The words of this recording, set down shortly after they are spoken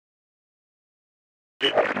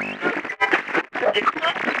Hello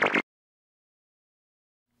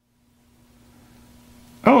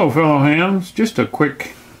fellow hams, just a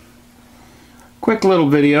quick little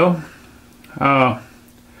video. Earlier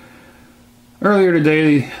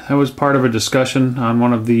today I was part of a discussion on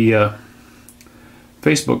one of the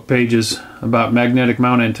Facebook pages about magnetic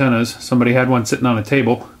mount antennas. Somebody had one sitting on a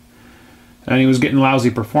table and he was getting lousy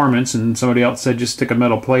performance, and somebody else said just stick a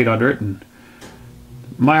metal plate under it. And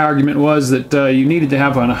my argument was that you needed to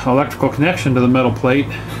have an electrical connection to the metal plate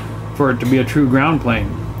for it to be a true ground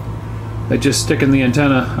plane. That just sticking the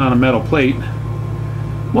antenna on a metal plate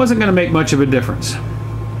wasn't going to make much of a difference.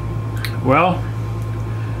 Well,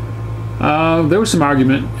 there was some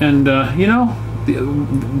argument, and you know,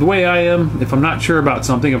 the way I am, if I'm not sure about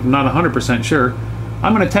something, if I'm not 100% sure,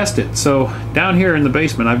 I'm going to test it. So down here in the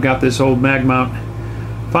basement I've got this old mag mount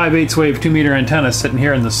 5/8 wave 2-meter antenna sitting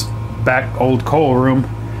here in this back old coal room,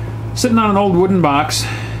 sitting on an old wooden box.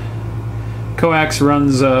 Coax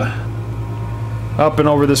runs up and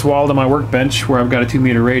over this wall to my workbench where I've got a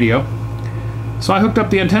 2-meter radio. So I hooked up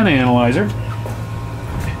the antenna analyzer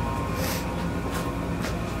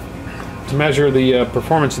to measure the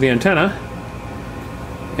performance of the antenna,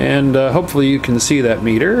 and hopefully you can see that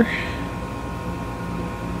meter.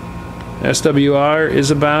 SWR is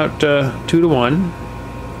about 2 to 1.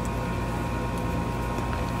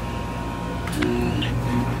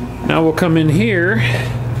 Now we'll come in here,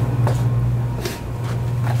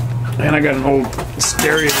 and I got an old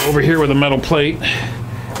stereo over here with a metal plate.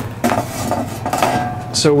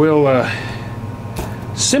 So we'll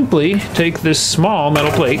simply take this small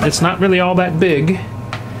metal plate. It's not really all that big.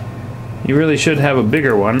 You really should have a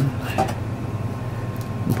bigger one.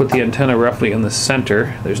 And put the antenna roughly in the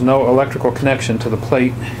center. There's no electrical connection to the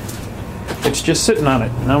plate. It's just sitting on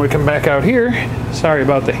it. Now we come back out here. Sorry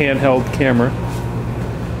about the handheld camera.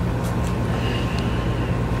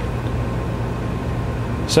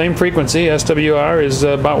 Same frequency, SWR is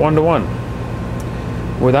about 1 to 1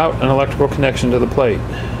 without an electrical connection to the plate.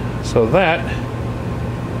 So that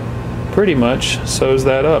pretty much sews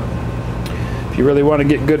that up. If you really want to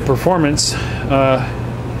get good performance,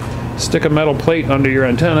 stick a metal plate under your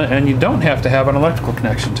antenna, and you don't have to have an electrical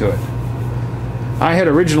connection to it. I had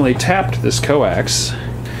originally tapped this coax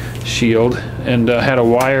shield and had a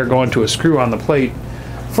wire going to a screw on the plate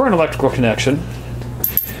for an electrical connection.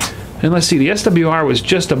 And let's see, the SWR was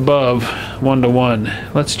just above 1 to 1.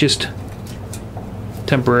 Let's just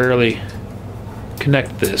temporarily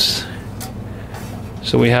connect this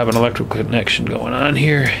so we have an electrical connection going on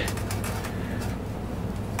here.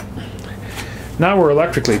 Now we're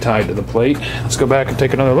electrically tied to the plate. Let's go back and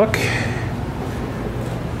take another look.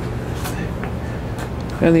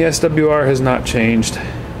 And the SWR has not changed.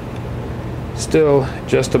 Still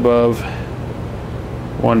just above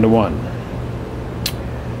 1 to 1.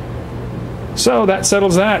 So that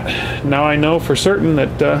settles that. Now I know for certain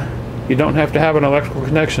that you don't have to have an electrical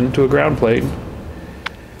connection to a ground plate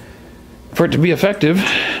for it to be effective.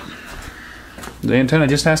 The antenna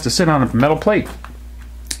just has to sit on a metal plate.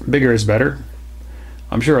 Bigger is better.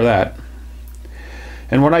 I'm sure of that.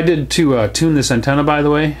 And what I did to tune this antenna, by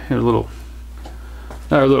the way, here's another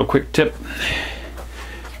little quick tip.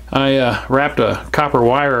 I wrapped a copper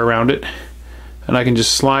wire around it, and I can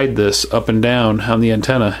just slide this up and down on the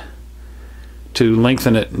antenna to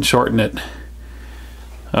lengthen it and shorten it.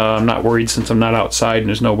 I'm not worried, since I'm not outside and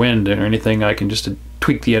there's no wind or anything. I can just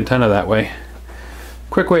tweak the antenna that way.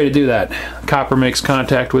 Quick way to do that. Copper makes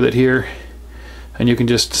contact with it here, and you can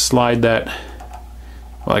just slide that.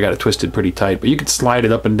 Well, I got it twisted pretty tight, but you can slide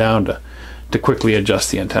it up and down to quickly adjust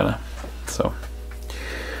the antenna. So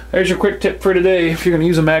there's your quick tip for today. If you're going to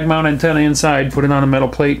use a mag mount antenna inside, put it on a metal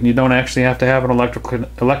plate, and you don't actually have to have an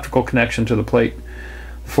electrical connection to the plate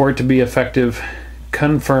for it to be effective.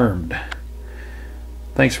 Confirmed.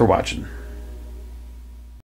 Thanks for watching.